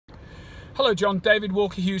Hello John, David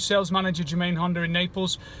Walker-Hughes, Sales Manager, Germain Honda in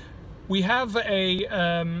Naples. We have a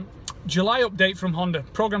July update from Honda.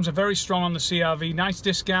 Programs are very strong on the CR-V, nice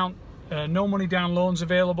discount, no money down loans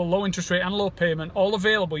available, low interest rate and low payment, all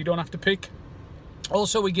available, you don't have to pick.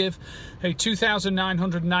 Also we give a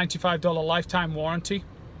 $2,995 lifetime warranty.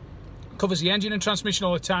 Covers the engine and transmission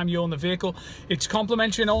all the time you own the vehicle. It's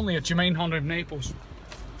complimentary and only at Germain Honda in Naples.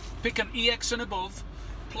 Pick an EX and above,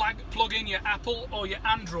 plug in your Apple or your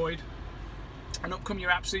Android, and up come your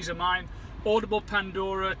apps. These are mine: Audible,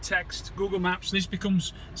 Pandora, Text, Google Maps. This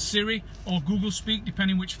becomes Siri or Google Speak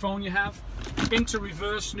depending which phone you have. Into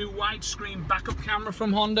reverse, new widescreen backup camera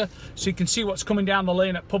from Honda so you can see what's coming down the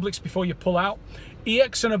lane at Publix before you pull out.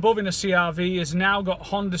 EX and above in a CR-V has now got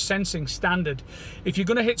Honda sensing standard. If you're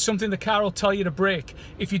going to hit something, the car will tell you to brake.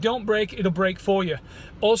 If you don't brake, it'll brake for you.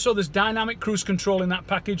 Also, there's dynamic cruise control in that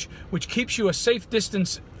package, which keeps you a safe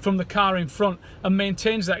distance from the car in front and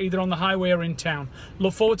maintains that either on the highway or in town.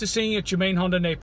 Look forward to seeing you at Germain Honda Naples.